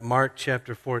Mark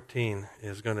chapter 14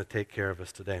 is going to take care of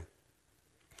us today.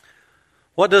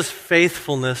 What does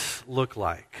faithfulness look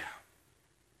like?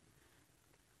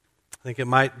 I think it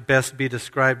might best be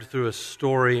described through a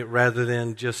story rather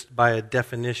than just by a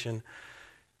definition.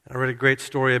 I read a great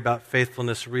story about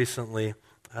faithfulness recently,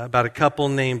 about a couple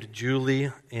named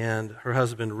Julie and her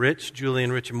husband Rich, Julie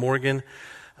and Rich Morgan.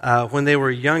 When they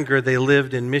were younger, they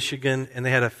lived in Michigan, and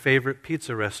they had a favorite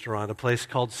pizza restaurant, a place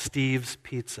called Steve's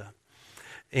Pizza.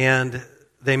 And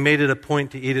they made it a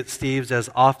point to eat at Steve's as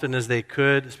often as they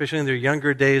could, especially in their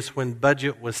younger days when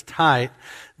budget was tight.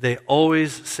 They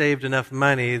always saved enough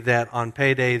money that on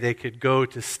payday they could go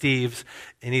to Steve's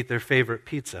and eat their favorite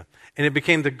pizza. And it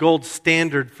became the gold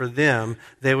standard for them.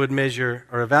 They would measure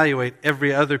or evaluate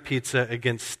every other pizza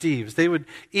against Steve's. They would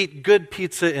eat good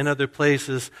pizza in other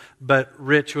places, but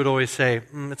Rich would always say,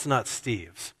 it's not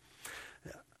Steve's.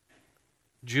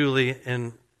 Julie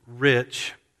and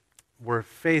Rich were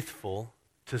faithful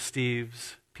to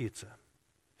Steve's Pizza.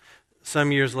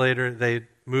 Some years later, they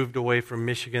moved away from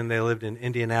Michigan. They lived in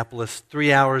Indianapolis,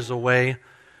 3 hours away,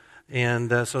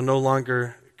 and so no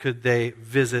longer could they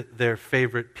visit their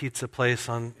favorite pizza place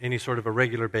on any sort of a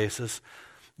regular basis.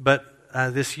 But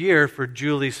this year, for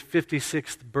Julie's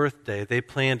 56th birthday, they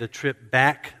planned a trip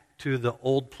back to the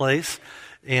old place,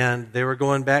 and they were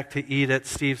going back to eat at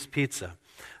Steve's Pizza.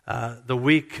 The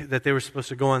week that they were supposed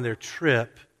to go on their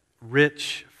trip,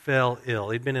 Rich fell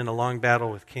ill. He'd been in a long battle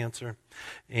with cancer,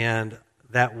 and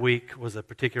that week was a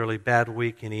particularly bad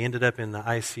week, and he ended up in the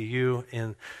ICU,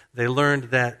 and they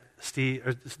learned that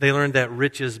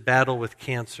Rich's battle with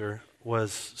cancer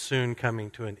was soon coming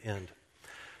to an end.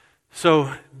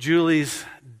 So Julie's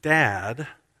dad,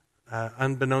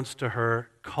 unbeknownst to her,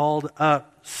 called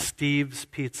up Steve's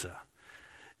Pizza,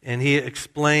 and he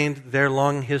explained their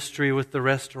long history with the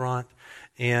restaurant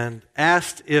and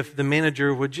asked if the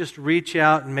manager would just reach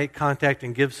out and make contact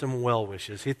and give some well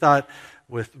wishes. He thought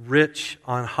with Rich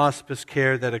on hospice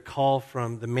care that a call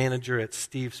from the manager at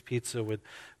Steve's Pizza would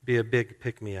be a big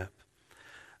pick-me-up.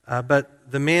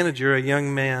 But the manager, a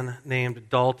young man named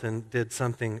Dalton, did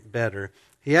something better.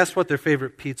 He asked what their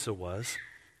favorite pizza was,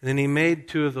 and then he made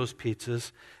 2 of those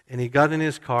pizzas, and he got in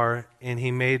his car, and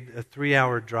he made a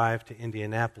 3-hour drive to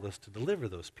Indianapolis to deliver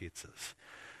those pizzas.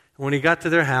 When he got to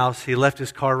their house, he left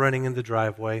his car running in the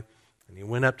driveway, and he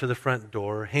went up to the front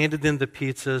door, handed them the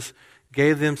pizzas,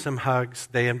 gave them some hugs.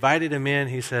 They invited him in.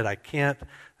 He said, I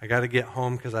got to get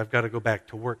home because I've got to go back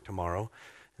to work tomorrow.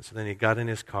 And so then he got in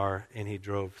his car, and he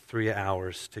drove 3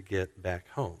 hours to get back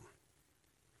home.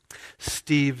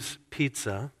 Steve's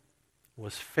Pizza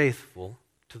was faithful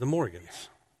to the Morgans.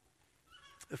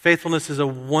 Faithfulness is a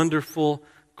wonderful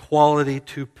quality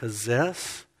to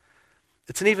possess.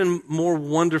 It's an even more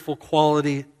wonderful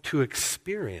quality to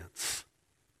experience.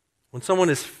 When someone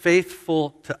is faithful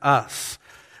to us,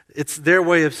 it's their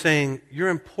way of saying, you're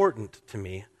important to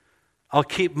me. I'll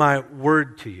keep my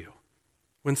word to you.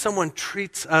 When someone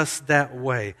treats us that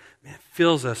way, it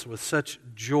fills us with such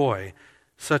joy,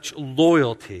 such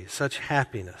loyalty, such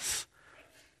happiness.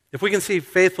 If we can see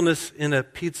faithfulness in a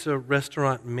pizza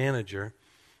restaurant manager,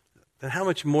 then how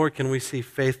much more can we see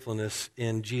faithfulness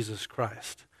in Jesus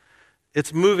Christ?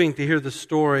 It's moving to hear the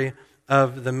story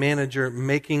of the manager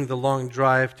making the long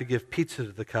drive to give pizza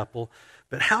to the couple.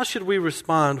 But how should we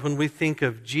respond when we think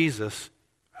of Jesus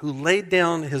who laid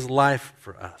down his life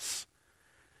for us?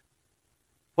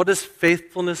 What does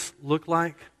faithfulness look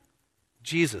like?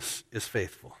 Jesus is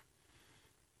faithful.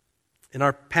 In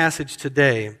our passage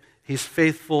today, he's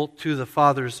faithful to the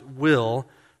Father's will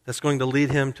that's going to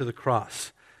lead him to the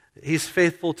cross. He's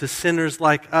faithful to sinners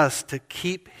like us to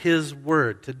keep his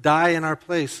word, to die in our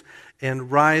place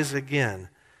and rise again.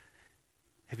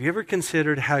 Have you ever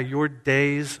considered how your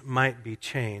days might be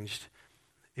changed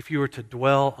if you were to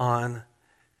dwell on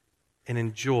and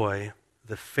enjoy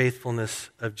the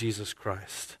faithfulness of Jesus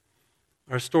Christ?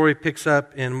 Our story picks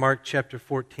up in Mark chapter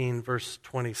 14, verse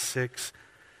 26.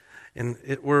 And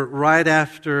we're right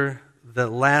after the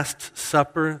Last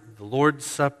Supper, the Lord's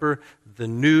Supper, the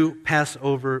new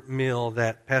Passover meal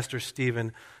that Pastor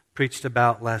Stephen preached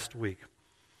about last week.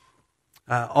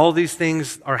 All these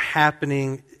things are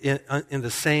happening in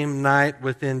the same night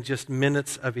within just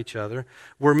minutes of each other.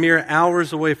 We're mere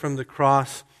hours away from the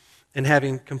cross, and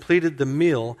having completed the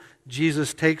meal,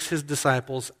 Jesus takes his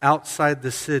disciples outside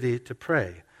the city to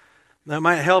pray. Now, it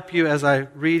might help you as I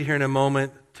read here in a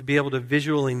moment to be able to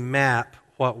visually map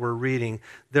what we're reading.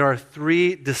 There are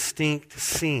 3 distinct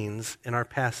scenes in our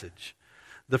passage.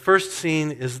 The first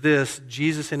scene is this: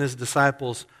 Jesus and his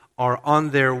disciples are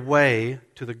on their way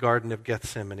to the Garden of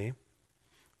Gethsemane.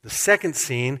 The second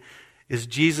scene is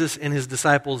Jesus and his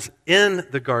disciples in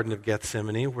the Garden of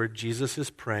Gethsemane, where Jesus is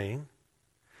praying.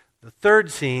 The third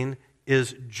scene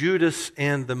is Judas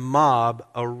and the mob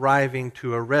arriving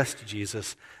to arrest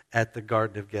Jesus at the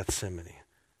Garden of Gethsemane.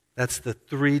 That's the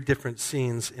three different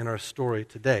scenes in our story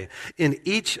today. In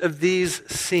each of these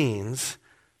scenes,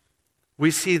 we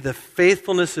see the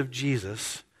faithfulness of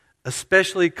Jesus,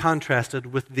 especially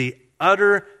contrasted with the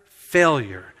utter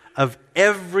failure of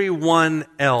everyone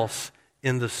else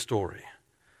in the story.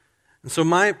 And so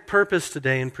my purpose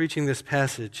today in preaching this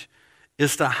passage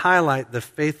is to highlight the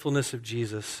faithfulness of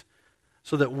Jesus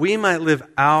so that we might live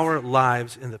our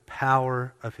lives in the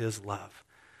power of his love.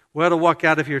 We ought to walk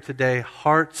out of here today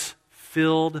hearts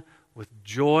filled with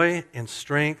joy and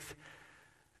strength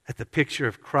at the picture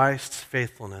of Christ's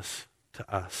faithfulness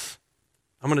to us.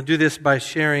 I'm going to do this by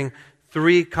sharing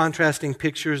three contrasting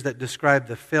pictures that describe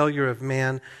the failure of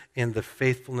man and the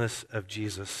faithfulness of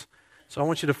Jesus. So I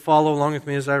want you to follow along with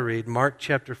me as I read Mark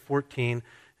chapter 14,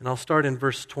 and I'll start in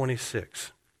verse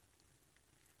 26.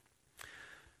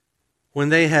 When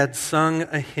they had sung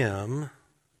a hymn,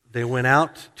 they went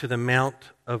out to the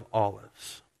Mount of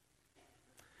Olives.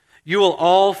 You will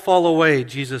all fall away,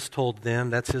 Jesus told them.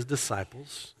 That's his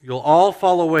disciples. You'll all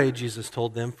fall away, Jesus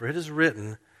told them, for it is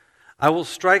written, I will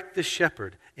strike the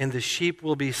shepherd, and the sheep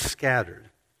will be scattered.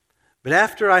 But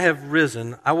after I have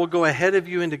risen, I will go ahead of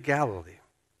you into Galilee.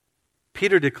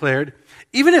 Peter declared,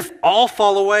 even if all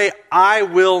fall away, I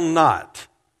will not.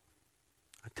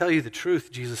 I tell you the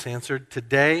truth, Jesus answered,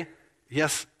 today,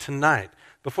 yes, tonight,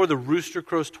 before the rooster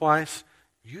crows twice,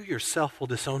 you yourself will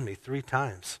disown me 3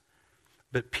 times.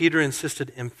 But Peter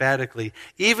insisted emphatically,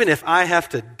 even if I have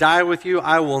to die with you,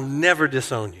 I will never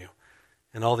disown you.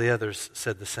 And all the others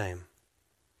said the same.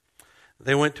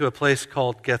 They went to a place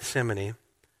called Gethsemane,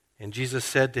 and Jesus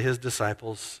said to his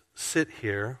disciples, sit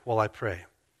here while I pray.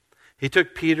 He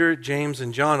took Peter, James,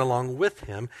 and John along with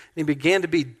him, and he began to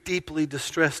be deeply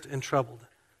distressed and troubled.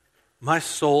 My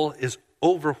soul is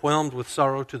overwhelmed with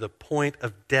sorrow to the point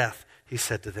of death, he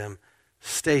said to them.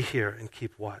 Stay here and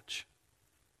keep watch.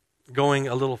 Going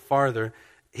a little farther,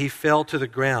 he fell to the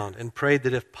ground and prayed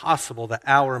that if possible, the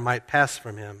hour might pass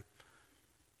from him.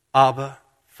 Abba,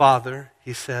 Father,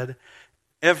 he said,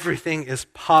 everything is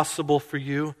possible for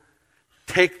you.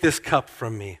 Take this cup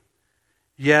from me.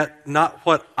 Yet not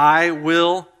what I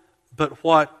will, but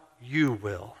what you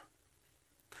will.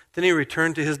 Then he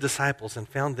returned to his disciples and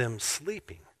found them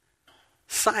sleeping.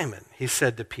 Simon, he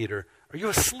said to Peter, are you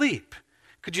asleep?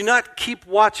 Could you not keep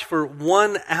watch for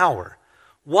 1 hour?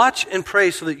 Watch and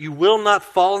pray so that you will not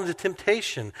fall into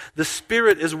temptation. The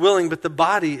spirit is willing, but the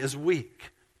body is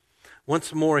weak.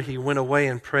 Once more he went away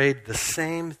and prayed the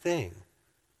same thing.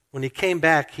 When he came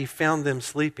back, he found them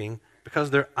sleeping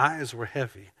because their eyes were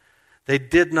heavy. They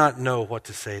did not know what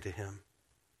to say to him.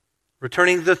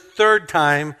 Returning the 3rd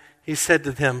time, he said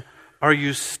to them, are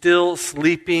you still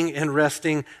sleeping and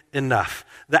resting? Enough.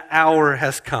 The hour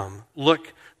has come.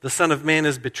 Look, the Son of Man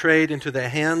is betrayed into the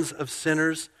hands of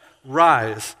sinners.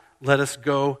 Rise, let us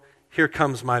go. Here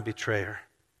comes my betrayer.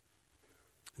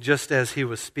 Just as he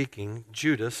was speaking,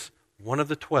 Judas, one of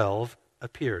the 12,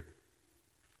 appeared.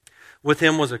 With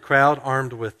him was a crowd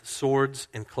armed with swords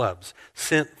and clubs,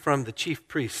 sent from the chief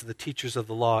priests, the teachers of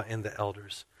the law, and the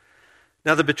elders.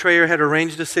 Now the betrayer had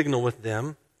arranged a signal with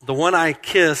them. The one I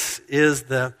kiss is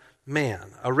the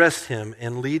man. Arrest him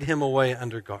and lead him away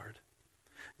under guard.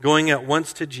 Going at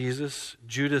once to Jesus,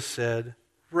 Judas said,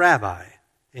 Rabbi,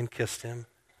 and kissed him.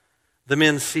 The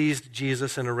men seized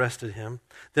Jesus and arrested him.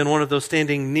 Then one of those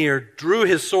standing near drew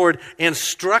his sword and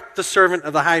struck the servant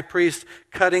of the high priest,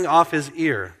 cutting off his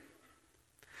ear.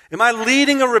 Am I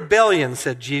leading a rebellion,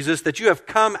 said Jesus, that you have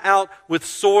come out with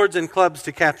swords and clubs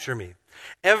to capture me?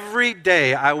 Every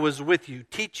day I was with you,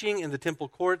 teaching in the temple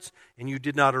courts, and you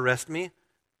did not arrest me.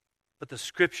 But the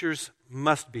scriptures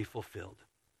must be fulfilled.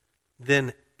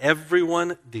 Then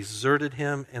everyone deserted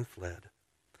him and fled.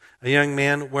 A young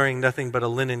man wearing nothing but a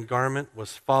linen garment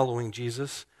was following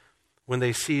Jesus. When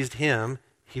they seized him,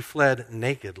 he fled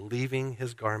naked, leaving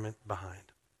his garment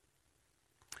behind.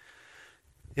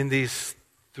 In these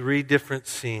 3 different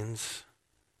scenes,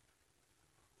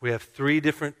 we have 3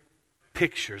 different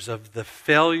pictures of the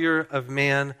failure of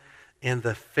man and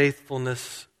the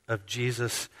faithfulness of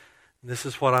Jesus. This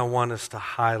is what I want us to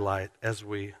highlight as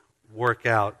we work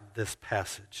out this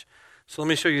passage. So let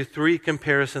me show you 3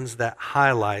 comparisons that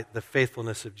highlight the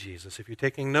faithfulness of Jesus. If you're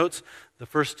taking notes, the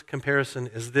first comparison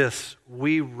is this.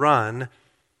 We run,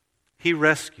 he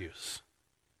rescues.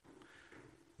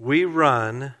 We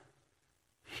run,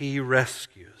 he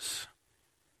rescues.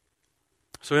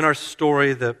 So in our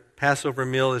story, the Passover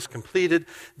meal is completed,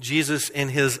 Jesus and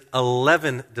his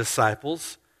 11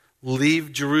 disciples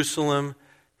leave Jerusalem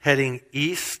heading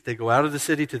east. They go out of the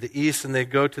city to the east, and they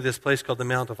go to this place called the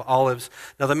Mount of Olives.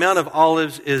 Now, the Mount of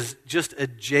Olives is just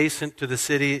adjacent to the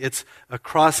city. It's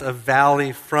across a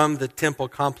valley from the temple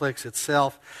complex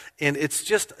itself, and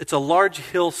it's a large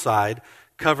hillside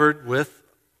covered with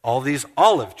all these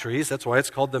olive trees. That's why it's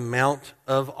called the Mount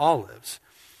of Olives.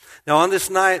 Now, on this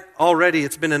night, already,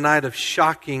 it's been a night of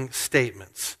shocking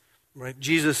statements. Right?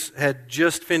 Jesus had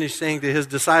just finished saying to his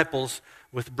disciples,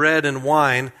 with bread and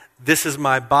wine, "This is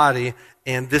my body,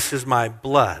 and this is my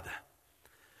blood."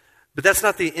 But that's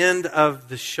not the end of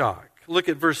the shock. Look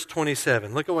at verse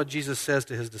 27. Look at what Jesus says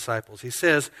to his disciples. He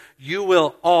says, "You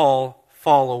will all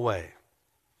fall away.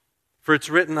 For it's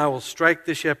written, I will strike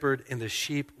the shepherd, and the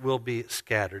sheep will be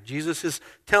scattered." Jesus is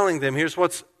telling them, here's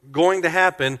what's going to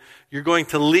happen. You're going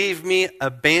to leave me,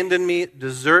 abandon me,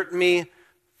 desert me,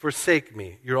 forsake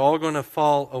me. You're all going to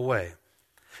fall away.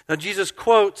 Now, Jesus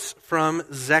quotes from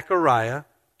Zechariah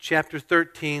chapter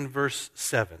 13, verse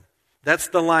 7. That's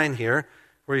the line here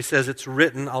where he says, it's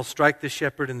written, I'll strike the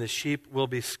shepherd, and the sheep will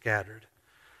be scattered.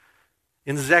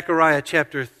 In Zechariah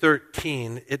chapter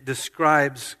 13, it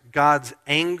describes God's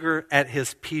anger at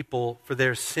his people for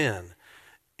their sin.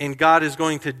 And God is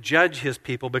going to judge his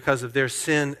people because of their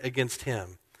sin against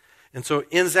him. And so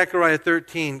in Zechariah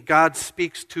 13, God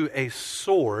speaks to a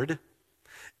sword.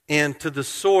 And to the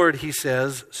sword, he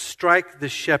says, strike the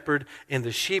shepherd, and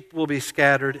the sheep will be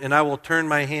scattered, and I will turn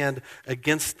my hand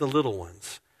against the little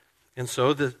ones. And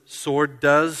so the sword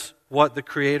does what the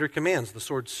Creator commands. The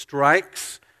sword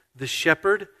strikes the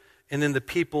shepherd, and then the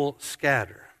people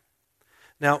scatter.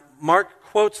 Now, Mark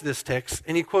quotes this text,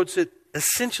 and he quotes it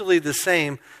essentially the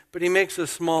same, but he makes a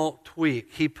small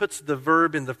tweak. He puts the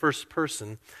verb in the first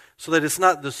person so that it's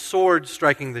not the sword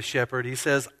striking the shepherd. He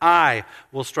says, I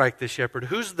will strike the shepherd.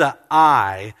 Who's the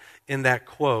I in that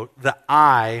quote? The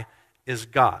I is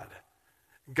God.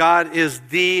 God is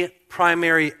the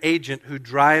primary agent who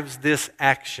drives this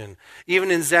action. Even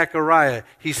in Zechariah,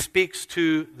 he speaks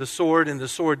to the sword, and the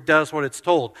sword does what it's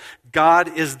told.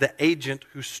 God is the agent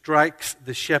who strikes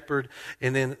the shepherd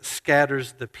and then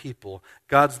scatters the people.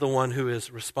 God's the one who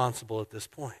is responsible at this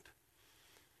point.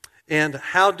 And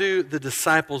how do the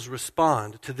disciples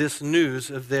respond to this news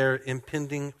of their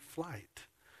impending flight?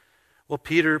 Well,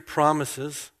 Peter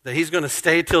promises that he's going to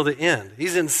stay till the end.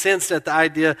 He's incensed at the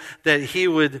idea that he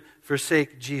would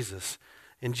forsake Jesus.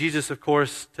 And Jesus, of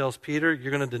course, tells Peter,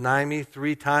 you're going to deny me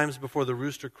 3 times before the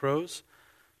rooster crows.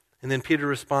 And then Peter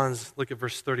responds, look at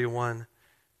verse 31.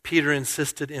 Peter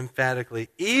insisted emphatically,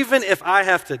 even if I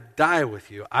have to die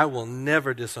with you, I will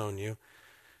never disown you.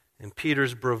 And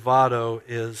Peter's bravado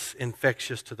is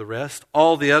infectious to the rest.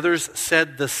 All the others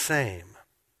said the same.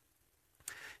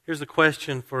 Here's a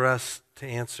question for us to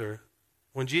answer.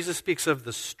 When Jesus speaks of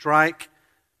the strike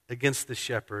against the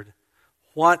shepherd,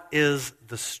 what is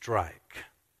the strike?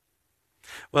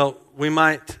 Well, we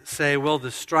might say, well, the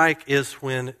strike is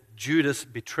when Judas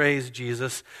betrays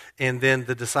Jesus and then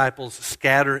the disciples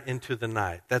scatter into the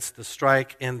night. That's the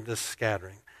strike and the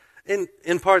scattering.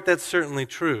 In part, that's certainly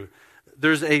true.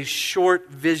 There's a short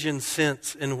vision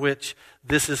sense in which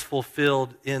this is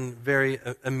fulfilled in very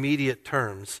immediate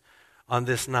terms on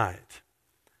this night.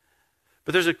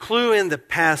 But there's a clue in the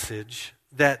passage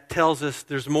that tells us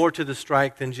there's more to the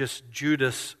strike than just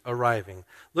Judas arriving.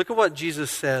 Look at what Jesus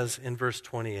says in verse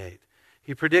 28.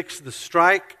 He predicts the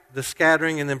strike, the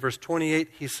scattering, and then verse 28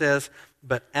 he says,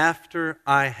 but after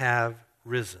I have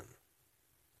risen.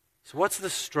 So what's the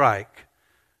strike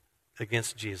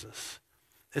against Jesus?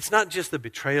 It's not just the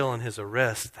betrayal and his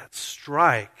arrest. That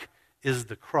strike is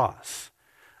the cross.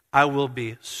 I will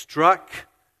be struck,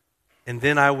 and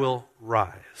then I will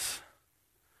rise.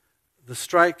 The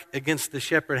strike against the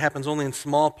shepherd happens only in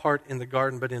small part in the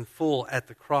garden, but in full at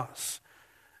the cross.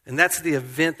 And that's the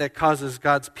event that causes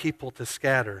God's people to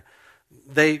scatter.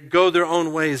 They go their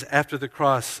own ways after the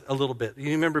cross a little bit.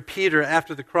 You remember Peter,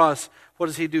 after the cross, what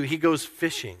does he do? He goes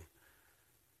fishing.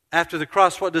 After the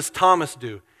cross, what does Thomas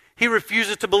do? He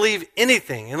refuses to believe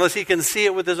anything unless he can see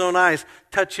it with his own eyes,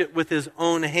 touch it with his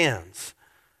own hands.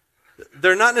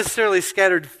 They're not necessarily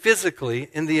scattered physically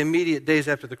in the immediate days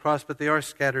after the cross, but they are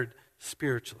scattered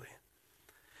spiritually.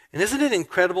 And isn't it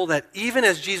incredible that even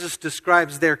as Jesus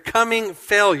describes their coming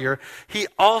failure, he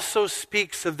also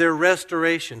speaks of their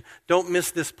restoration. Don't miss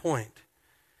this point.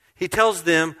 He tells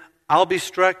them, I'll be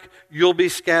struck, you'll be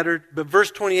scattered. But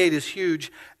verse 28 is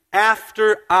huge.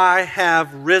 After I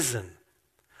have risen,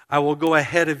 I will go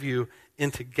ahead of you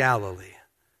into Galilee.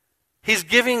 He's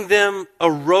giving them a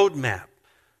roadmap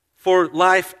for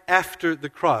life after the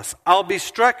cross. I'll be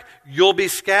struck, you'll be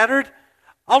scattered,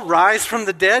 I'll rise from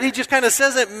the dead. He just kind of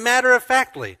says it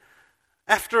matter-of-factly.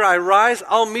 After I rise,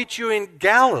 I'll meet you in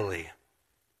Galilee.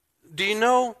 Do you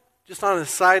know, just on a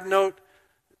side note,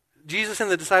 Jesus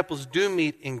and the disciples do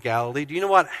meet in Galilee. Do you know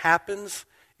what happens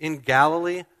in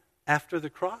Galilee after the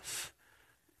cross?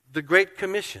 The Great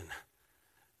Commission.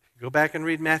 Go back and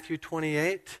read Matthew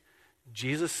 28.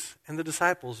 Jesus and the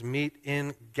disciples meet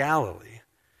in Galilee.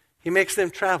 He makes them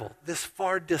travel this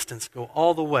far distance, go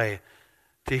all the way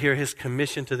to hear his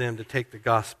commission to them to take the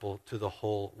gospel to the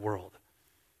whole world.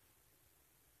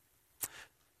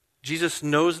 Jesus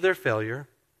knows their failure.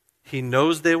 He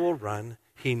knows they will run.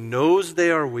 He knows they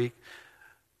are weak.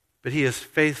 But he is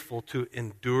faithful to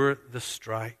endure the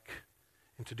strike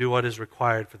and to do what is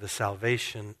required for the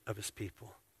salvation of his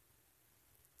people.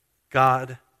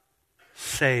 God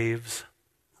saves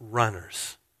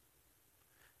runners.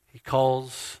 He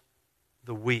calls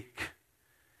the weak.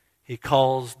 He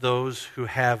calls those who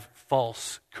have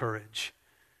false courage.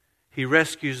 He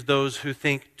rescues those who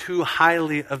think too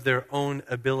highly of their own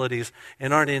abilities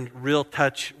and aren't in real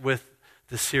touch with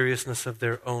the seriousness of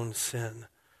their own sin.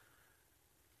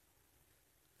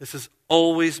 This has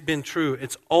always been true.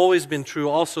 It's always been true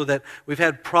also that we've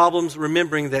had problems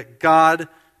remembering that God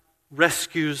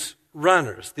rescues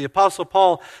runners. The Apostle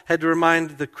Paul had to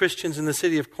remind the Christians in the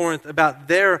city of Corinth about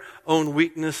their own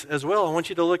weakness as well. I want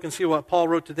you to look and see what Paul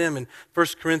wrote to them in 1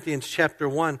 Corinthians chapter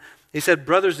 1. He said,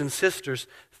 "Brothers and sisters,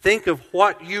 think of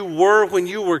what you were when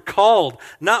you were called.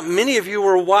 Not many of you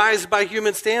were wise by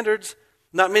human standards.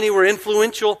 Not many were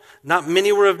influential. Not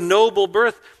many were of noble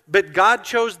birth. But God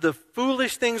chose the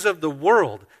foolish things of the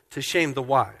world to shame the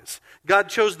wise. God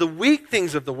chose the weak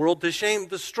things of the world to shame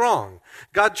the strong.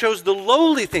 God chose the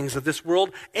lowly things of this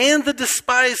world and the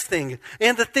despised things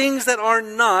and the things that are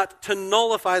not to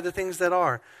nullify the things that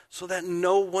are, so that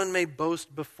no one may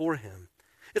boast before him.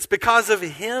 It's because of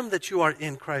him that you are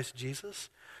in Christ Jesus,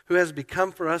 who has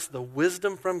become for us the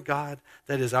wisdom from God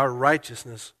that is our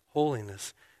righteousness,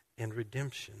 holiness, and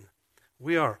redemption."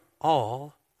 We are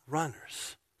all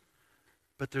runners.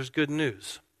 But there's good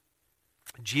news.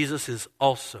 Jesus is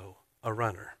also a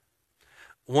runner.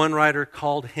 One writer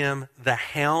called him the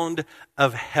hound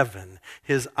of heaven.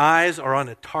 His eyes are on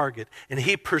a target, and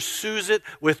he pursues it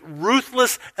with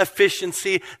ruthless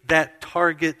efficiency. That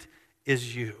target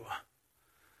is you.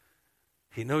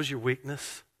 He knows your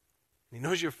weakness. He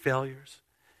knows your failures.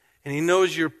 And he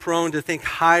knows you're prone to think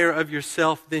higher of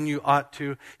yourself than you ought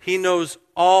to. He knows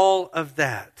all of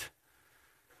that.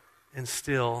 And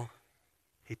still,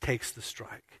 he takes the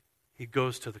strike. He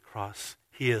goes to the cross.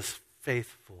 He is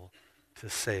faithful to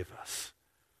save us.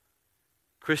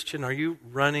 Christian, are you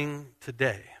running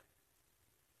today?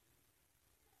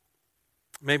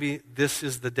 Maybe this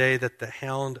is the day that the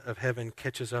hound of heaven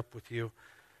catches up with you.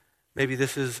 Maybe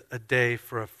this is a day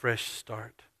for a fresh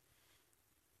start.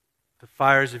 The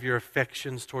fires of your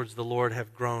affections towards the Lord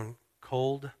have grown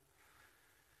cold.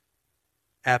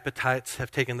 Appetites have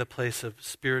taken the place of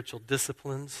spiritual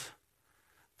disciplines.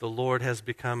 The Lord has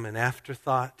become an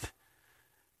afterthought.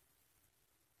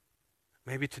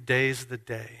 Maybe today's the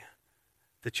day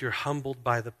that you're humbled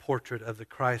by the portrait of the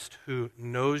Christ who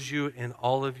knows you in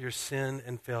all of your sin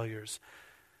and failures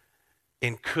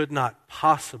and could not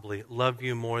possibly love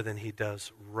you more than he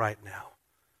does right now.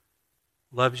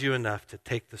 Loves you enough to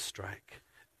take the strike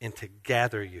and to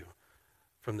gather you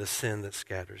from the sin that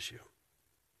scatters you.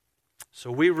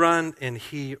 So we run and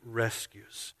he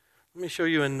rescues. Let me show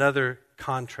you another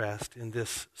contrast in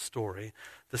this story.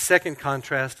 The second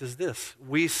contrast is this.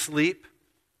 We sleep,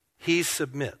 he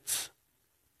submits.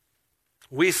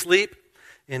 We sleep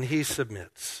and he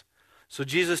submits. So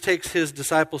Jesus takes his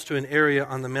disciples to an area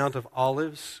on the Mount of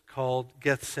Olives called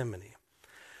Gethsemane.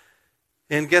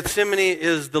 And Gethsemane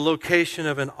is the location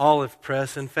of an olive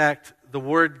press. In fact, the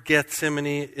word Gethsemane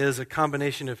is a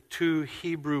combination of two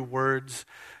Hebrew words,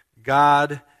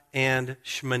 Gad and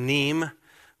Shmanim,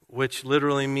 which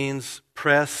literally means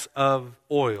press of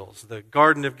oils. The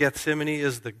Garden of Gethsemane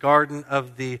is the garden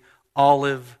of the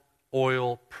olive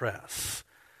oil press.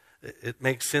 It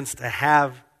makes sense to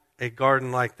have a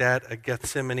garden like that, a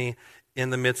Gethsemane, in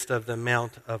the midst of the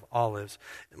Mount of Olives.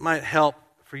 It might help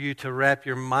for you to wrap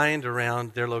your mind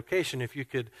around their location if you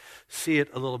could see it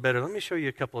a little better. Let me show you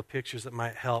a couple of pictures that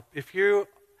might help. If you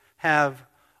have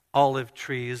olive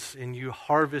trees and you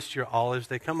harvest your olives,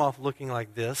 they come off looking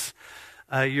like this.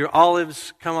 Your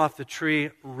olives come off the tree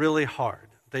really hard.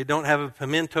 They don't have a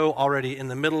pimento already in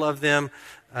the middle of them.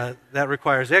 That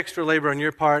requires extra labor on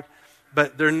your part.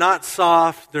 but they're not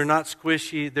soft, they're not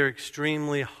squishy, they're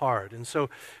extremely hard. And so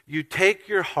you take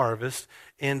your harvest,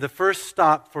 and the first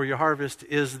stop for your harvest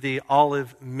is the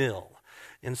olive mill.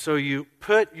 And so you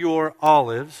put your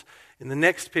olives, and the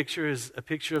next picture is a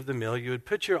picture of the mill. You would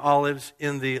put your olives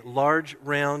in the large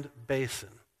round basin.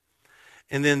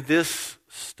 And then this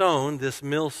stone, this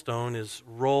millstone, is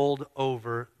rolled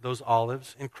over those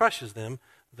olives and crushes them,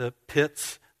 the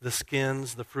pits, the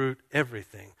skins, the fruit,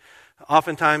 everything.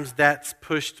 Oftentimes that's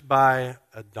pushed by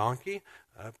a donkey.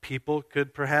 People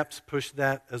could perhaps push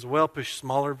that as well, push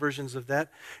smaller versions of that.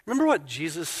 Remember what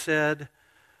Jesus said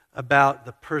about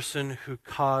the person who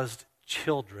caused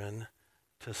children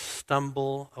to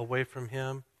stumble away from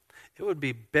him? It would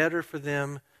be better for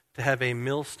them to have a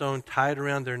millstone tied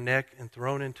around their neck and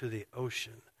thrown into the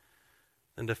ocean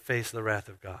than to face the wrath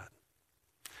of God.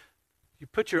 You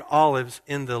put your olives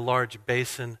in the large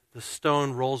basin, the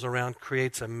stone rolls around,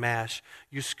 creates a mash.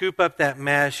 You scoop up that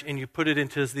mash and you put it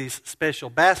into these special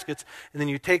baskets, and then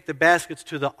you take the baskets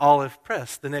to the olive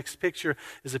press. The next picture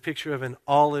is a picture of an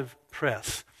olive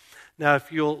press. Now,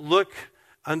 if you'll look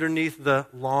underneath the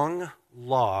long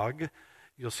log,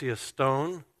 you'll see a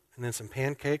stone and then some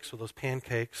pancakes. So those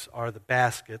pancakes are the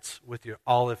baskets with your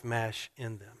olive mash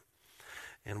in them.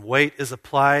 And weight is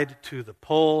applied to the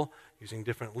pole using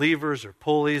different levers or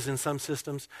pulleys in some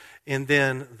systems. And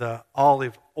then the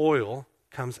olive oil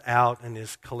comes out and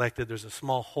is collected. There's a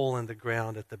small hole in the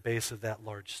ground at the base of that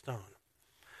large stone.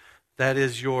 That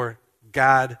is your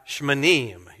Gad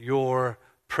Shmanim, your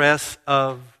press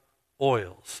of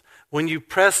oils. When you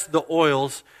press the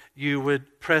oils, you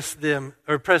would press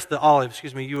the olives,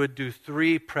 you would do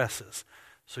 3 presses.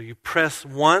 So you press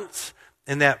once,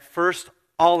 and that first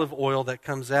olive oil that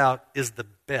comes out is the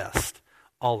best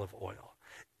olive oil.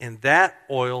 And that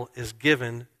oil is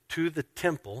given to the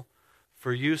temple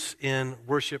for use in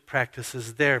worship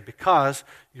practices there because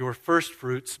your first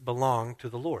fruits belong to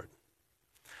the Lord.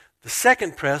 The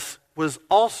second press was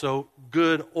also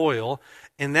good oil,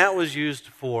 and that was used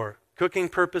for cooking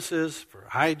purposes, for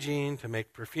hygiene, to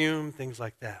make perfume, things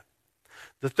like that.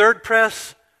 The third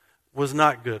press was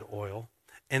not good oil,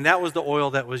 and that was the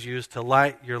oil that was used to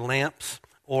light your lamps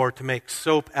or to make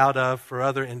soap out of for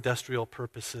other industrial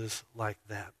purposes like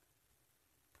that.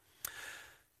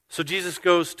 So Jesus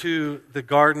goes to the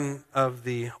garden of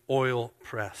the oil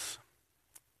press.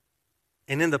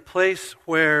 And in the place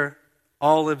where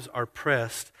olives are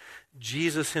pressed,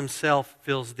 Jesus himself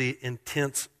feels the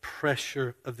intense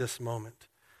pressure of this moment.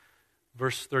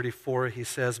 Verse 34, he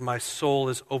says, "My soul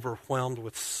is overwhelmed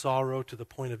with sorrow to the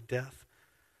point of death.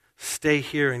 Stay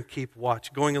here and keep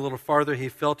watch." Going a little farther, he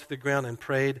fell to the ground and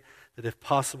prayed that if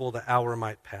possible the hour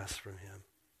might pass from him.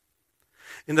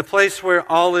 In the place where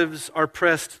olives are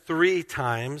pressed 3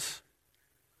 times,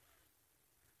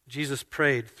 Jesus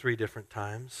prayed 3 different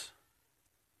times.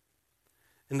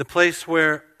 In the place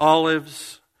where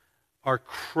olives are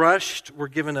crushed, we're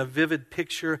given a vivid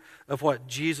picture of what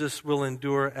Jesus will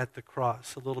endure at the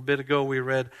cross. A little bit ago we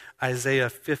read Isaiah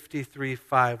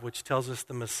 53:5, which tells us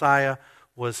the Messiah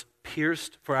was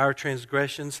pierced for our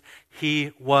transgressions.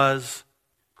 He was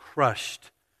crushed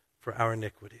for our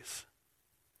iniquities.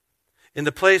 In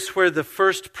the place where the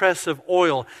first press of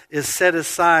oil is set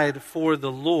aside for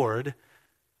the Lord,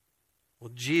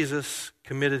 well, Jesus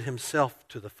committed himself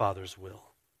to the Father's will.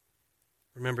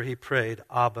 Remember, he prayed,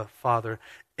 "Abba, Father,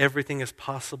 everything is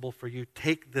possible for you.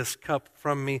 Take this cup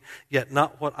from me, yet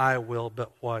not what I will,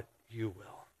 but what you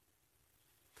will."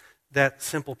 That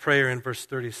simple prayer in verse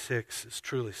 36 is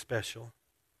truly special.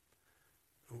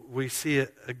 We see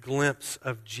a glimpse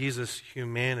of Jesus'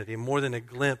 humanity. More than a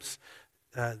glimpse,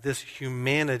 this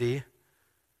humanity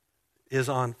is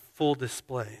on full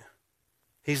display.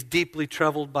 He's deeply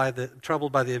troubled by the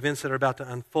events that are about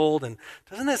to unfold. And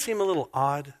doesn't that seem a little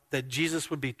odd that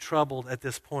Jesus would be troubled at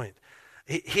this point?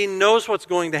 He knows what's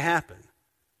going to happen.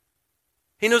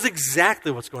 He knows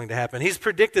exactly what's going to happen. He's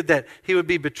predicted that he would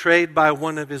be betrayed by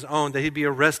one of his own, that he'd be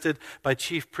arrested by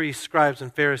chief priests, scribes,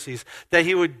 and Pharisees, that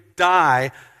he would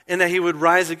die and that he would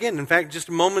rise again. In fact, just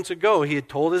moments ago, he had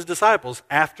told his disciples,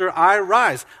 "After I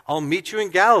rise, I'll meet you in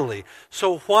Galilee."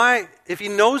 So why, if he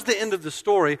knows the end of the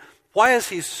story, why is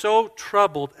he so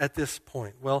troubled at this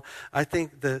point? Well, I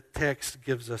think the text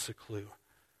gives us a clue.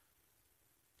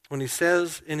 When he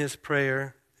says in his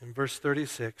prayer in verse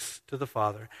 36 to the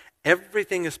Father,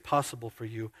 "Everything is possible for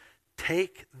you.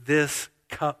 Take this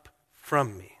cup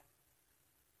from me.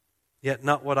 Yet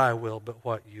not what I will, but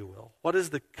what you will." What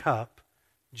is the cup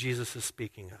Jesus is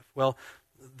speaking of? Well,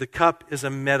 the cup is a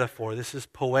metaphor. This is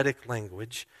poetic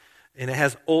language, and it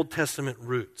has Old Testament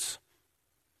roots.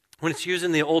 When it's used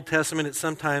in the Old Testament, it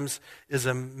sometimes is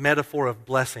a metaphor of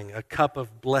blessing, a cup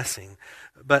of blessing.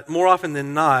 But more often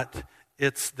than not,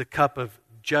 it's the cup of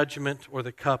judgment or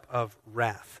the cup of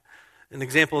wrath. An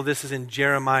example of this is in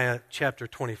Jeremiah chapter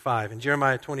 25. In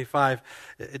Jeremiah 25,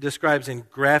 it describes in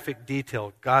graphic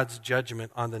detail God's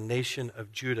judgment on the nation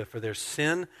of Judah for their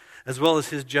sin, as well as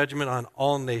his judgment on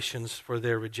all nations for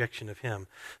their rejection of him.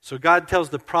 So God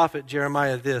tells the prophet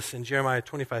Jeremiah this in Jeremiah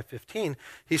 25:15.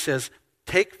 He says,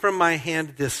 "Take from my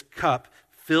hand this cup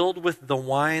filled with the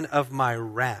wine of my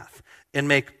wrath, and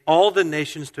make all the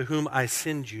nations to whom I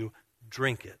send you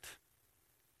drink it."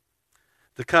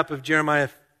 The cup of Jeremiah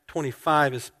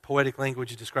 25 is poetic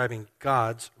language describing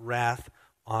God's wrath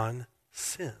on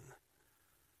sin.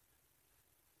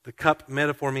 The cup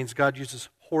metaphor means God uses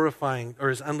horrifying, or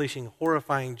is unleashing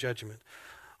horrifying judgment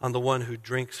on the one who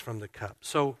drinks from the cup.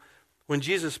 So when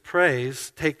Jesus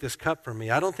prays, "Take this cup from me,"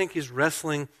 I don't think he's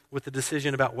wrestling with the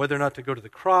decision about whether or not to go to the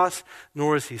cross,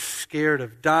 nor is he scared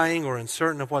of dying or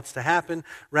uncertain of what's to happen.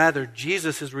 Rather,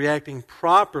 Jesus is reacting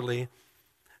properly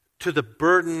to the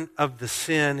burden of the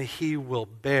sin he will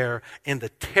bear and the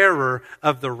terror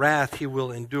of the wrath he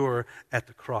will endure at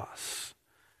the cross.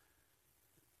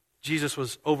 Jesus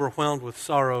was overwhelmed with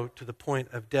sorrow to the point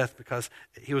of death because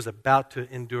he was about to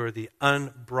endure the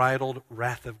unbridled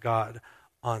wrath of God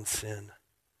on sin.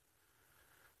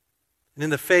 And in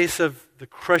the face of the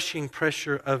crushing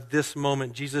pressure of this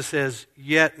moment, Jesus says,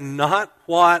 "Yet not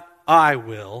what I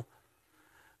will,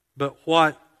 but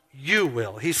what you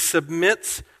will." He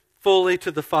submits fully to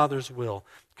the Father's will.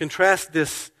 Contrast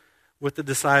this with the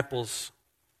disciples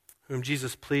whom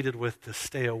Jesus pleaded with to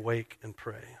stay awake and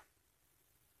pray.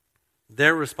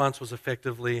 Their response was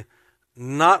effectively,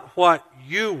 "Not what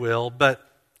you will,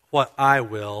 but what I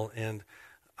will, and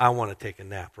I want to take a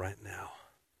nap right now."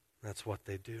 That's what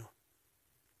they do.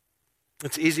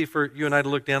 It's easy for you and I to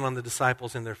look down on the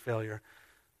disciples and their failure.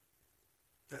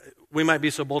 We might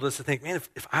be so bold as to think, man,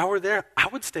 if I were there, I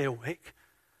would stay awake.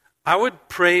 I would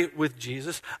pray with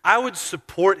Jesus. I would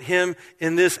support him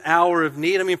in this hour of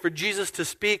need. I mean, for Jesus to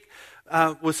speak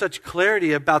with such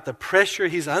clarity about the pressure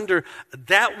he's under,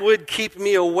 that would keep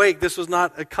me awake. This was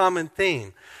not a common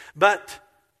thing. But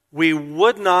we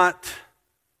would not,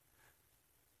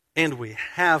 and we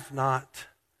have not.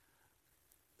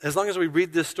 As long as we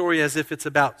read this story as if it's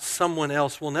about someone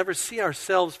else, we'll never see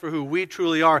ourselves for who we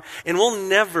truly are. And we'll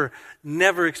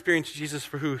never experience Jesus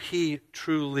for who he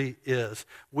truly is.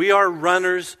 We are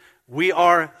runners. We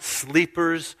are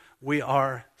sleepers. We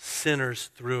are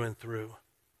sinners through and through.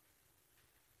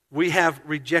 We have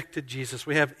rejected Jesus.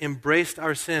 We have embraced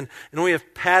our sin. And we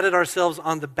have patted ourselves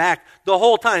on the back the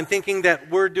whole time, thinking that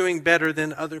we're doing better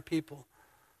than other people.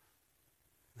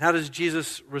 How does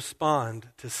Jesus respond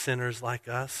to sinners like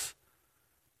us?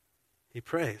 He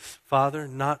prays, "Father,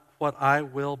 not what I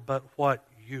will, but what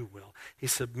you will." He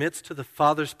submits to the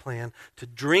Father's plan to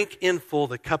drink in full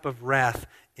the cup of wrath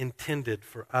intended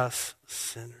for us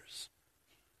sinners.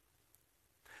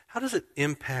 How does it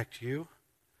impact you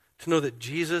to know that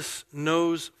Jesus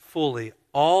knows fully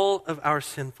all of our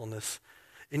sinfulness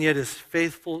and yet is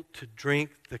faithful to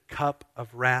drink the cup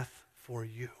of wrath for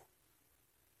you?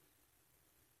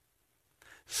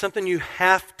 Something you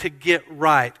have to get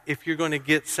right if you're going to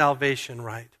get salvation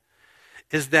right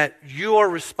is that you are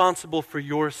responsible for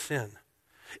your sin.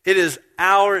 It is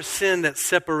our sin that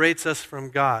separates us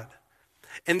from God.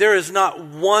 And there is not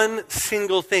one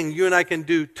single thing you and I can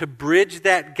do to bridge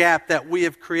that gap that we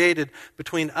have created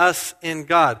between us and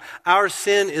God. Our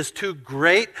sin is too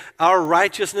great. Our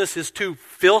righteousness is too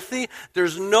filthy.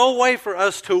 There's no way for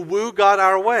us to woo God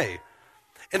our way.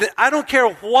 And I don't care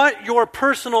what your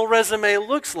personal resume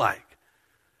looks like.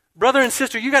 Brother and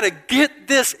sister, you got to get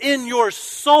this in your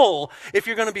soul if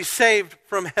you're going to be saved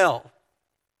from hell.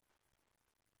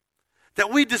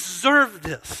 That we deserve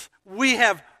this. We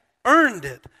have earned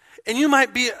it. And you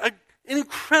might be an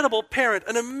incredible parent,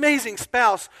 an amazing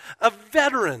spouse, a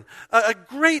veteran, a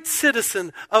great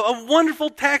citizen, a wonderful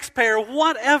taxpayer,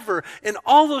 whatever. And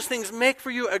all those things make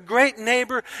for you a great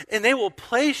neighbor, and they will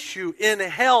place you in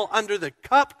hell under the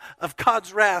cup of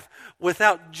God's wrath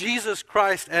without Jesus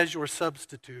Christ as your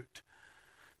substitute.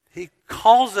 He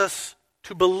calls us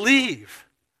to believe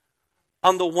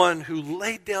on the one who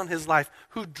laid down his life,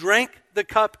 who drank the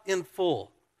cup in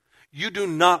full. You do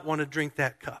not want to drink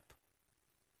that cup.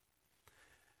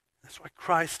 That's why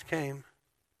Christ came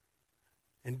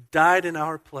and died in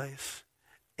our place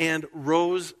and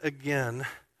rose again,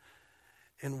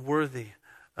 and worthy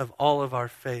of all of our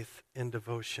faith and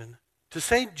devotion To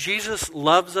say Jesus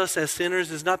loves us as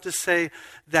sinners is not to say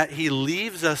that he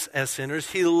leaves us as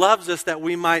sinners. He loves us that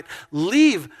we might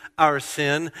leave our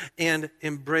sin and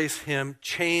embrace him,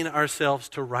 chain ourselves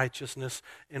to righteousness,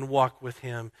 and walk with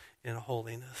him in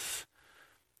holiness.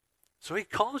 So he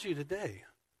calls you today.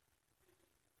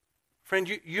 Friend,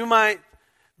 you might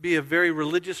be a very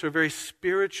religious or very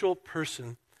spiritual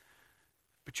person,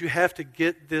 but you have to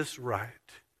get this right.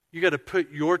 You got to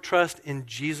put your trust in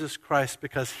Jesus Christ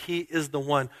because he is the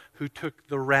one who took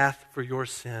the wrath for your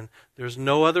sin. There's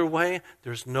no other way.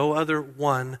 There's no other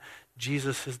one.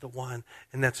 Jesus is the one,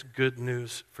 and that's good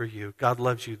news for you. God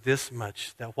loves you this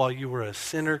much that while you were a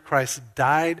sinner, Christ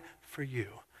died for you,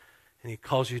 and he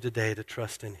calls you today to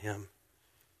trust in him.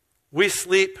 We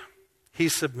sleep, he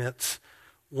submits.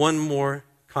 One more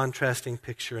contrasting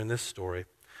picture in this story.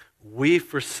 We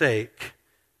forsake,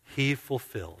 he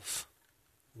fulfills.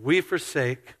 We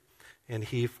forsake, and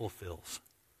he fulfills.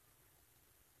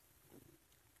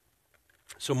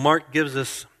 So Mark gives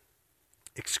us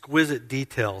exquisite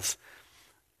details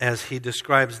as he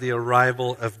describes the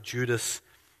arrival of Judas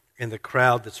and the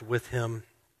crowd that's with him.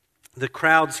 The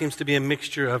crowd seems to be a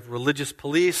mixture of religious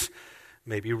police,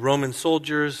 maybe Roman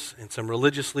soldiers, and some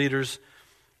religious leaders.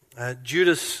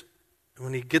 Judas,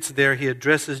 when he gets there, he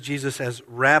addresses Jesus as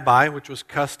Rabbi, which was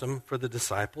custom for the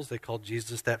disciples. They called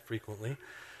Jesus that frequently.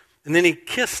 And then he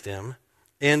kissed him,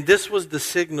 and this was the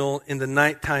signal in the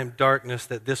nighttime darkness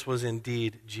that this was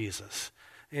indeed Jesus.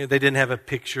 They didn't have a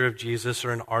picture of Jesus or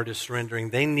an artist's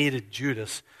rendering. They needed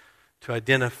Judas to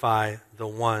identify the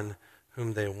one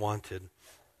whom they wanted.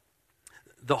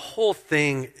 The whole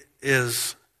thing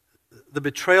is, the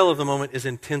betrayal of the moment is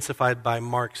intensified by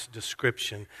Mark's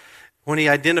description. When he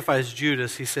identifies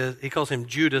Judas, he calls him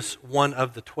Judas, one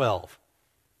of the 12.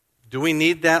 Do we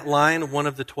need that line, one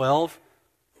of the 12?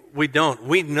 We don't.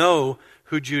 We know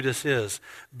who Judas is.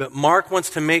 But Mark wants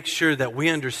to make sure that we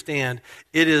understand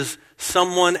it is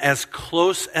someone as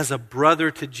close as a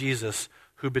brother to Jesus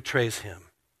who betrays him.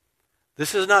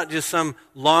 This is not just some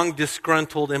long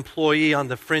disgruntled employee on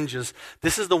the fringes.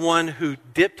 This is the one who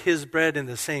dipped his bread in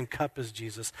the same cup as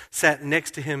Jesus, sat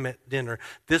next to him at dinner.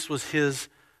 This was his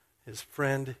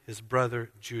friend, his brother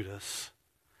Judas,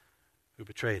 who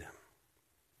betrayed him.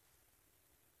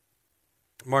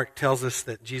 Mark tells us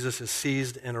that Jesus is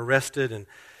seized and arrested, and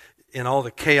in all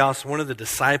the chaos, one of the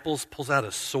disciples pulls out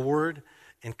a sword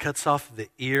and cuts off the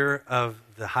ear of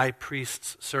the high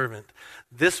priest's servant.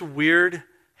 This weird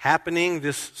happening,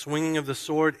 this swinging of the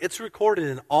sword, it's recorded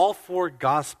in all 4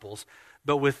 Gospels,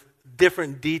 but with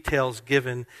different details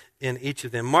given in each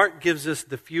of them. Mark gives us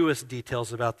the fewest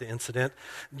details about the incident.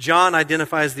 John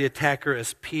identifies the attacker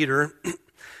as Peter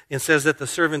and says that the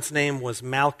servant's name was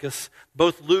Malchus.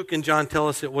 Both Luke and John tell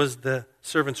us it was the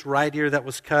servant's right ear that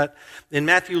was cut. In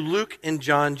Matthew, Luke, and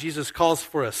John, Jesus calls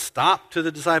for a stop to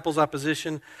the disciples'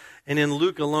 opposition. And in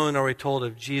Luke alone are we told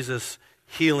of Jesus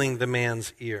healing the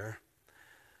man's ear.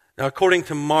 Now, according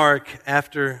to Mark,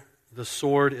 after the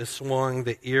sword is swung,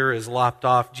 the ear is lopped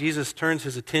off, Jesus turns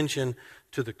his attention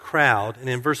to the crowd. And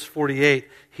in verse 48,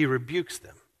 he rebukes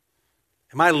them.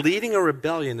 Am I leading a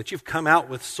rebellion that you've come out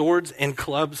with swords and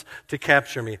clubs to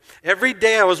capture me? Every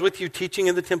day I was with you teaching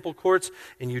in the temple courts,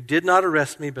 and you did not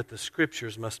arrest me, but the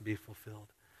scriptures must be fulfilled.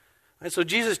 Right, so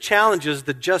Jesus challenges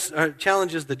the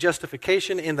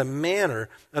justification and the manner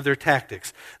of their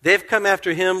tactics. They've come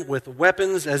after him with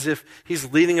weapons as if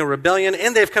he's leading a rebellion,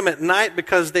 and they've come at night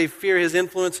because they fear his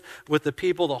influence with the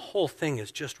people. The whole thing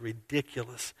is just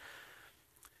ridiculous.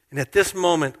 And at this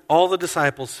moment, all the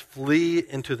disciples flee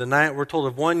into the night. We're told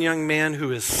of one young man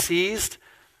who is seized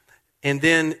and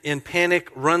then in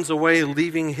panic runs away,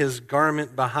 leaving his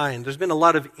garment behind. There's been a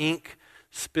lot of ink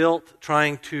spilt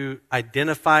trying to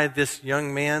identify this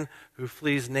young man who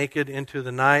flees naked into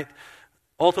the night.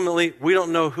 Ultimately, we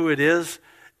don't know who it is.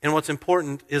 And what's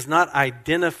important is not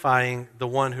identifying the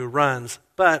one who runs,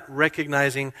 but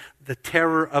recognizing the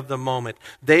terror of the moment.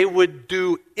 They would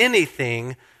do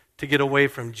anything to get away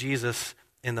from Jesus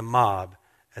and the mob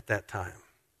at that time.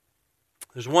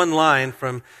 There's one line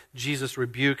from Jesus'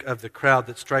 rebuke of the crowd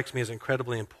that strikes me as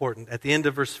incredibly important. At the end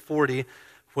of verse 40,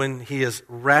 when he is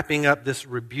wrapping up this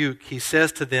rebuke, he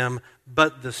says to them,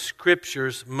 "But the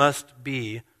scriptures must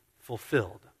be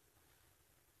fulfilled."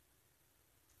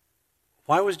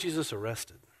 Why was Jesus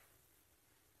arrested?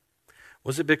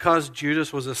 Was it because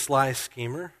Judas was a sly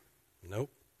schemer? Nope.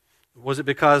 Was it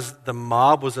because the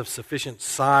mob was of sufficient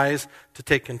size to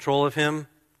take control of him?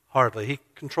 Hardly. He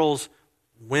controls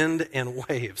wind and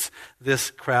waves.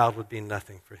 This crowd would be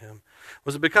nothing for him.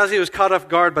 Was it because he was caught off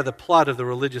guard by the plot of the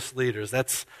religious leaders?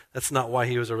 That's not why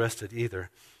he was arrested either.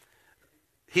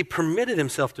 He permitted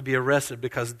himself to be arrested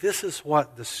because this is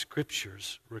what the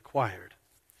Scriptures required.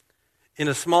 In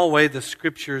a small way, the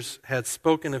Scriptures had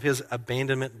spoken of his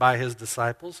abandonment by his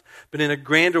disciples, but in a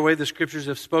grander way, the Scriptures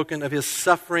have spoken of his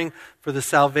suffering for the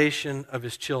salvation of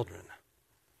his children.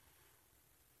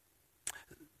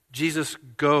 Jesus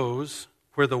goes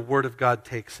where the Word of God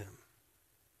takes him.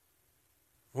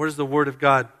 Where does the Word of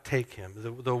God take him?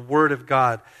 The Word of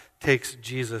God takes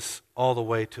Jesus all the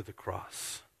way to the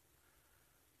cross.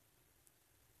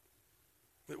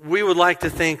 We would like to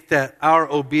think that our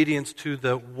obedience to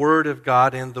the Word of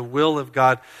God and the will of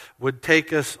God would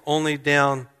take us only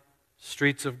down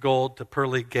streets of gold to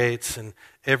pearly gates and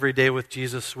every day with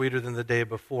Jesus sweeter than the day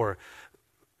before.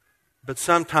 But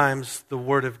sometimes the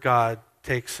Word of God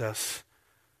takes us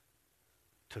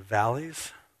to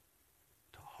valleys,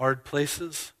 to hard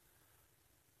places,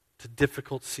 to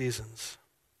difficult seasons.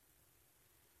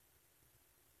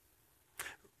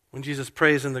 When Jesus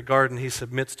prays in the garden, he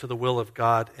submits to the will of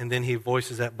God, and then he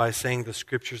voices that by saying the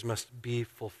Scriptures must be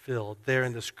fulfilled. There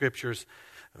in the Scriptures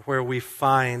where we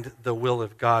find the will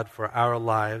of God for our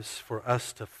lives, for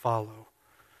us to follow.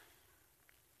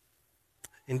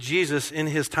 And Jesus, in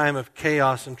his time of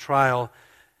chaos and trial,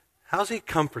 how's he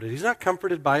comforted? He's not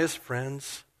comforted by his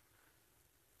friends.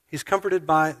 He's comforted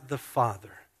by the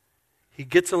Father. He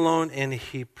gets alone and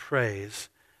he prays.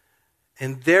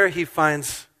 And there he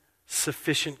finds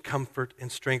sufficient comfort and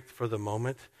strength for the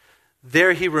moment.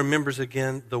 There he remembers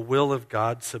again the will of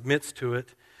God, submits to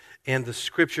it, and the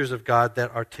Scriptures of God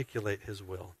that articulate his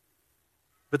will.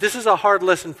 But this is a hard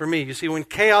lesson for me. You see, when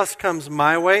chaos comes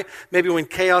my way, maybe when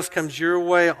chaos comes your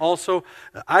way also,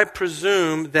 I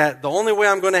presume that the only way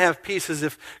I'm going to have peace is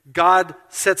if God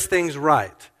sets things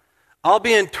right. I'll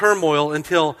be in turmoil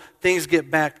until things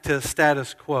get back to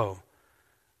status quo.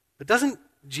 But doesn't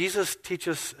Jesus teach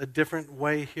us a different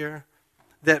way here?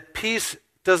 That peace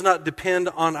does not depend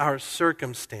on our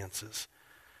circumstances.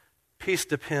 Peace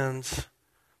depends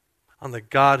on the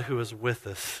God who is with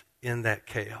us in that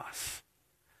chaos.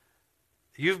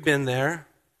 You've been there.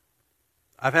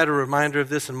 I've had a reminder of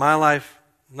this in my life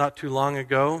not too long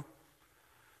ago.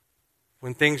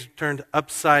 When things turned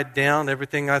upside down,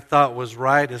 everything I thought was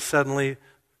right is suddenly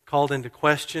called into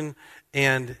question.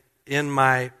 And in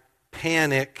my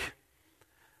panic,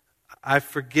 I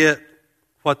forget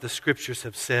what the Scriptures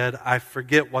have said. I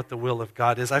forget what the will of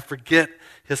God is. I forget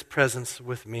his presence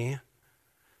with me.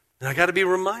 And I got to be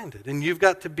reminded, and you've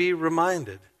got to be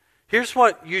reminded. Here's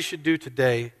what you should do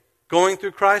today. Going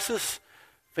through crisis,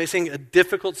 facing a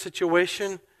difficult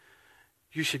situation,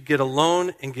 you should get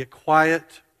alone and get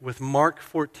quiet with Mark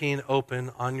 14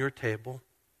 open on your table.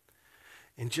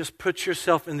 And just put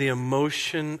yourself in the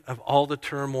emotion of all the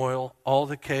turmoil, all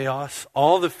the chaos,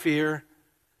 all the fear,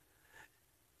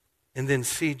 and then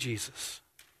see Jesus.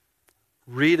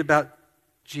 Read about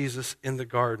Jesus in the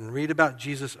garden. Read about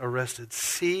Jesus arrested.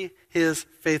 See his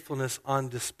faithfulness on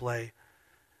display.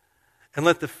 And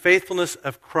let the faithfulness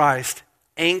of Christ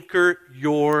anchor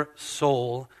your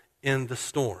soul in the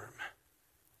storm.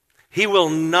 He will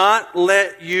not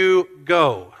let you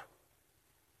go.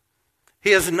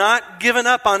 He has not given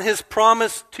up on his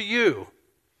promise to you.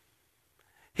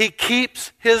 He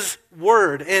keeps his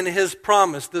word and his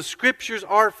promise. The Scriptures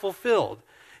are fulfilled.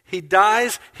 He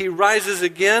dies, he rises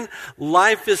again.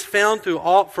 Life is found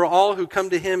for all who come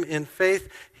to him in faith.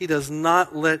 He does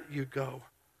not let you go.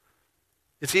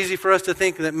 It's easy for us to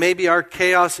think that maybe our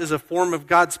chaos is a form of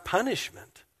God's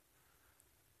punishment.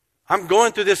 I'm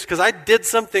going through this because I did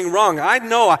something wrong. I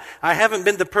know I haven't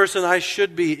been the person I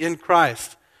should be in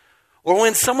Christ. Or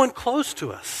when someone close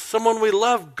to us, someone we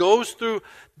love, goes through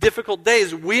difficult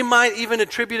days, we might even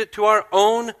attribute it to our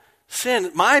own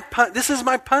sin. This is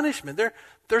my punishment.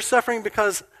 They're suffering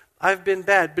because I've been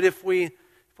bad. But if we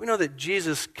know that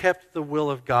Jesus kept the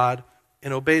will of God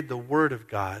and obeyed the word of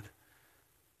God,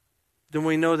 then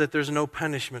we know that there's no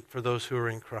punishment for those who are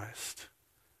in Christ.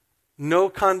 No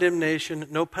condemnation,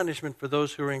 no punishment for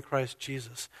those who are in Christ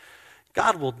Jesus.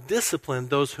 God will discipline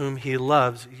those whom he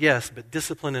loves, yes, but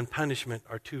discipline and punishment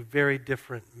are two very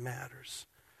different matters.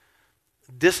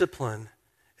 Discipline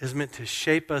is meant to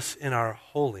shape us in our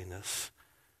holiness,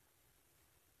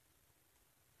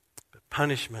 but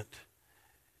punishment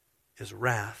is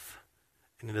wrath,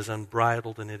 and it is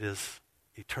unbridled, and it is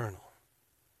eternal.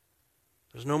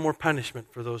 There's no more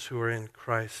punishment for those who are in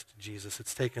Christ Jesus.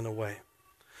 It's taken away.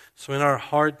 So in our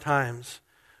hard times,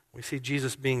 we see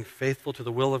Jesus being faithful to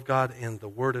the will of God and the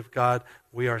word of God.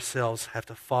 We ourselves have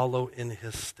to follow in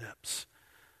his steps.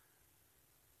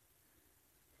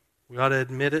 We ought to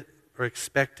admit it or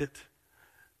expect it,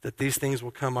 that these things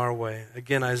will come our way.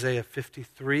 Again, Isaiah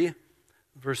 53,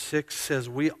 Verse 6 says,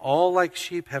 "We all like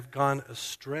sheep have gone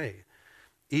astray.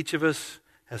 Each of us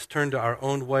has turned to our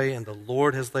own way, and the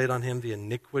Lord has laid on him the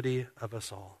iniquity of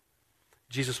us all."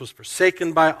 Jesus was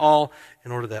forsaken by all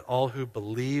in order that all who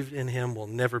believed in him will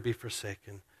never be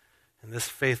forsaken. And this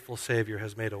faithful Savior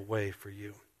has made a way for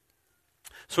you.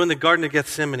 So in the Garden of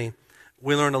Gethsemane,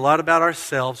 we learn a lot about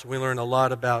ourselves. We learn a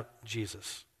lot about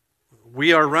Jesus.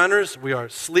 We are runners. We are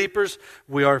sleepers.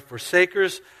 We are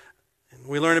forsakers. And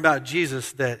we learn about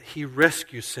Jesus that he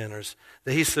rescues sinners,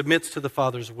 that he submits to the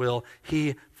Father's will.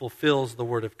 He fulfills the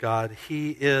Word of God.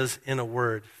 He is, in a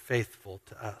word, faithful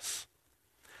to us.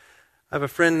 I have a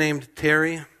friend named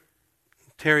Terry.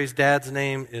 Terry's dad's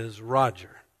name is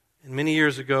Roger. And many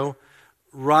years ago,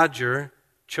 Roger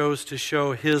chose to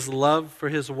show his love for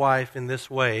his wife in this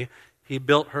way. He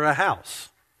built her a house.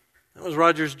 That was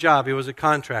Roger's job. He was a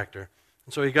contractor.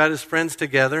 And so he got his friends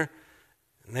together,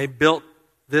 and they built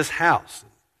this house.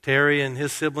 Terry and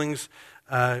his siblings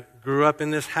grew up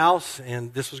in this house,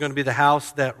 and this was going to be the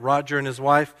house that Roger and his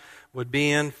wife would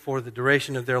be in for the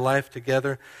duration of their life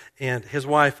together. And his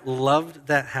wife loved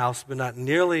that house, but not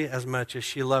nearly as much as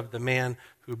she loved the man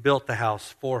who built the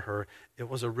house for her. It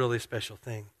was a really special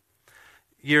thing.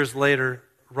 Years later,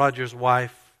 Roger's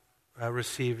wife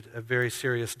received a very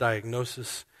serious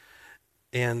diagnosis,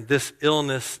 and this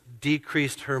illness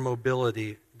decreased her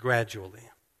mobility gradually.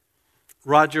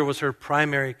 Roger was her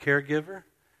primary caregiver,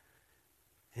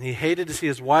 and he hated to see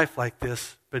his wife like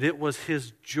this, but it was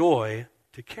his joy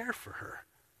to care for her.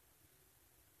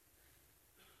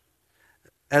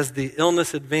 As the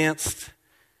illness advanced,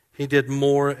 he did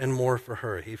more and more for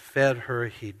her. He fed her,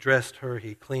 he dressed her,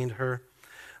 he cleaned her.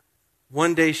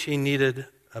 One day she needed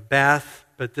a bath,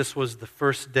 but this was the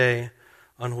first day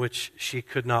on which she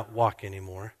could not walk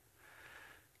anymore.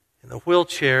 And the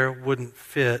wheelchair wouldn't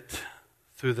fit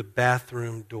through the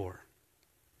bathroom door.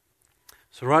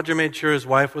 So Roger made sure his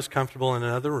wife was comfortable in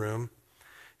another room,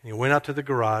 and he went out to the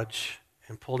garage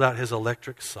and pulled out his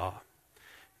electric saw.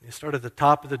 And he started at the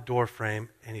top of the door frame,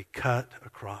 and he cut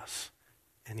across.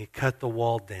 And he cut the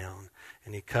wall down,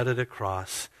 and he cut it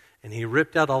across, and he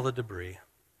ripped out all the debris.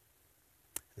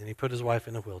 And then he put his wife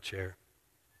in a wheelchair,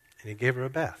 and he gave her a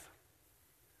bath.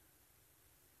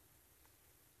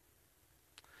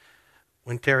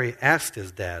 When Terry asked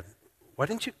his dad, "Why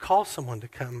didn't you call someone to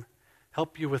come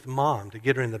help you with Mom to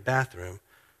get her in the bathroom?"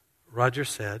 Roger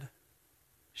said,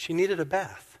 "She needed a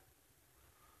bath."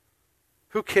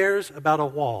 Who cares about a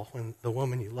wall when the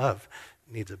woman you love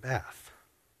needs a bath?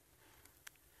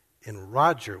 In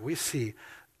Roger, we see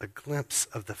a glimpse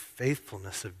of the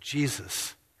faithfulness of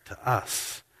Jesus to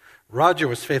us. Roger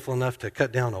was faithful enough to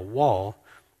cut down a wall.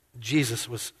 Jesus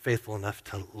was faithful enough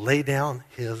to lay down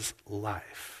his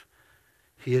life.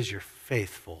 He is your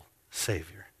faithful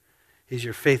Savior. He's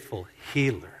your faithful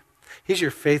healer. He's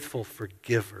your faithful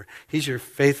forgiver. He's your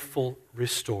faithful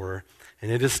restorer.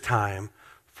 And it is time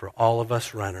for all of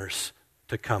us runners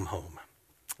to come home.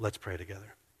 Let's pray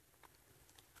together.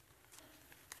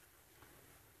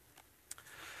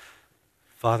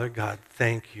 Father God,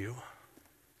 thank you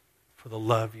for the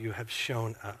love you have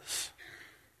shown us.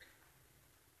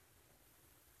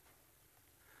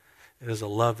 It is a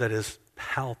love that is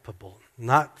palpable,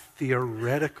 not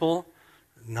theoretical,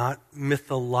 not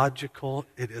mythological.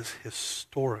 It is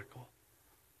historical.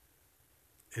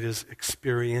 It is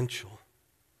experiential.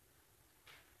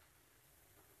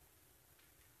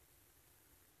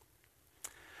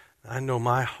 I know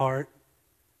my heart,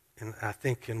 and I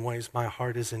think in ways my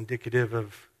heart is indicative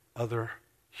of other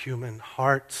human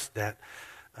hearts, that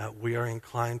we are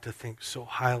inclined to think so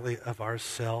highly of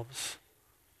ourselves.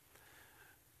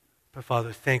 But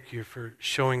Father, thank you for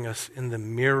showing us in the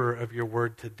mirror of your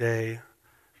word today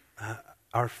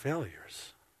our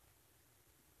failures.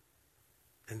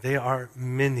 And they are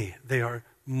many. They are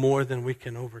more than we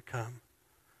can overcome.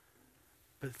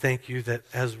 But thank you that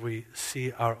as we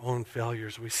see our own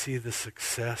failures, we see the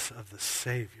success of the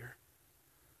Savior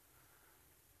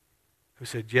who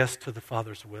said yes to the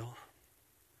Father's will,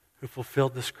 who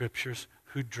fulfilled the Scriptures,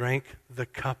 who drank the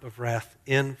cup of wrath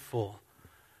in full,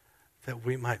 that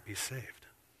we might be saved.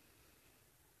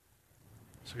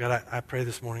 So God, I pray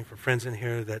this morning for friends in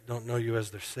here that don't know you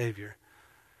as their Savior,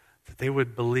 that they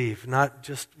would believe, not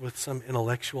just with some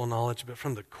intellectual knowledge, but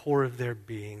from the core of their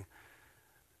being,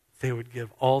 they would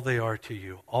give all they are to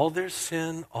you. All their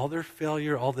sin, all their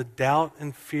failure, all the doubt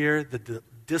and fear, the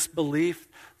disbelief,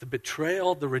 the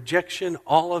betrayal, the rejection,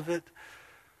 all of it,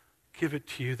 give it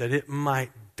to you that it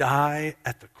might die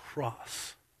at the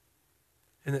cross,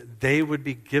 and that they would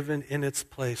be given in its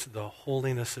place the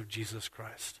holiness of Jesus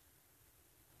Christ.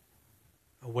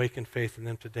 Awaken faith in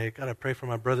them today. God, I pray for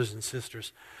my brothers and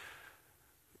sisters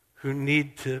who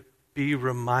need to be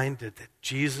reminded that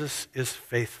Jesus is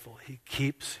faithful. He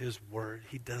keeps his word.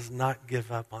 He does not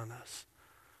give up on us.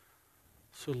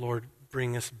 So, Lord,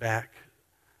 bring us back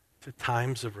to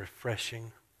times of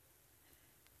refreshing.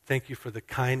 Thank you for the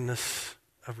kindness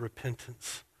of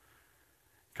repentance.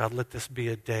 God, let this be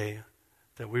a day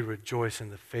that we rejoice in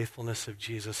the faithfulness of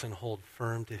Jesus and hold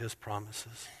firm to his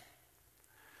promises.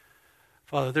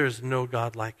 Father, there is no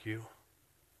God like you.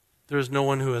 There is no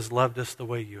one who has loved us the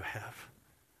way you have.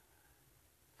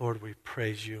 Lord, we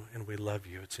praise you and we love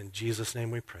you. It's in Jesus'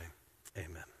 name we pray.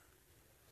 Amen.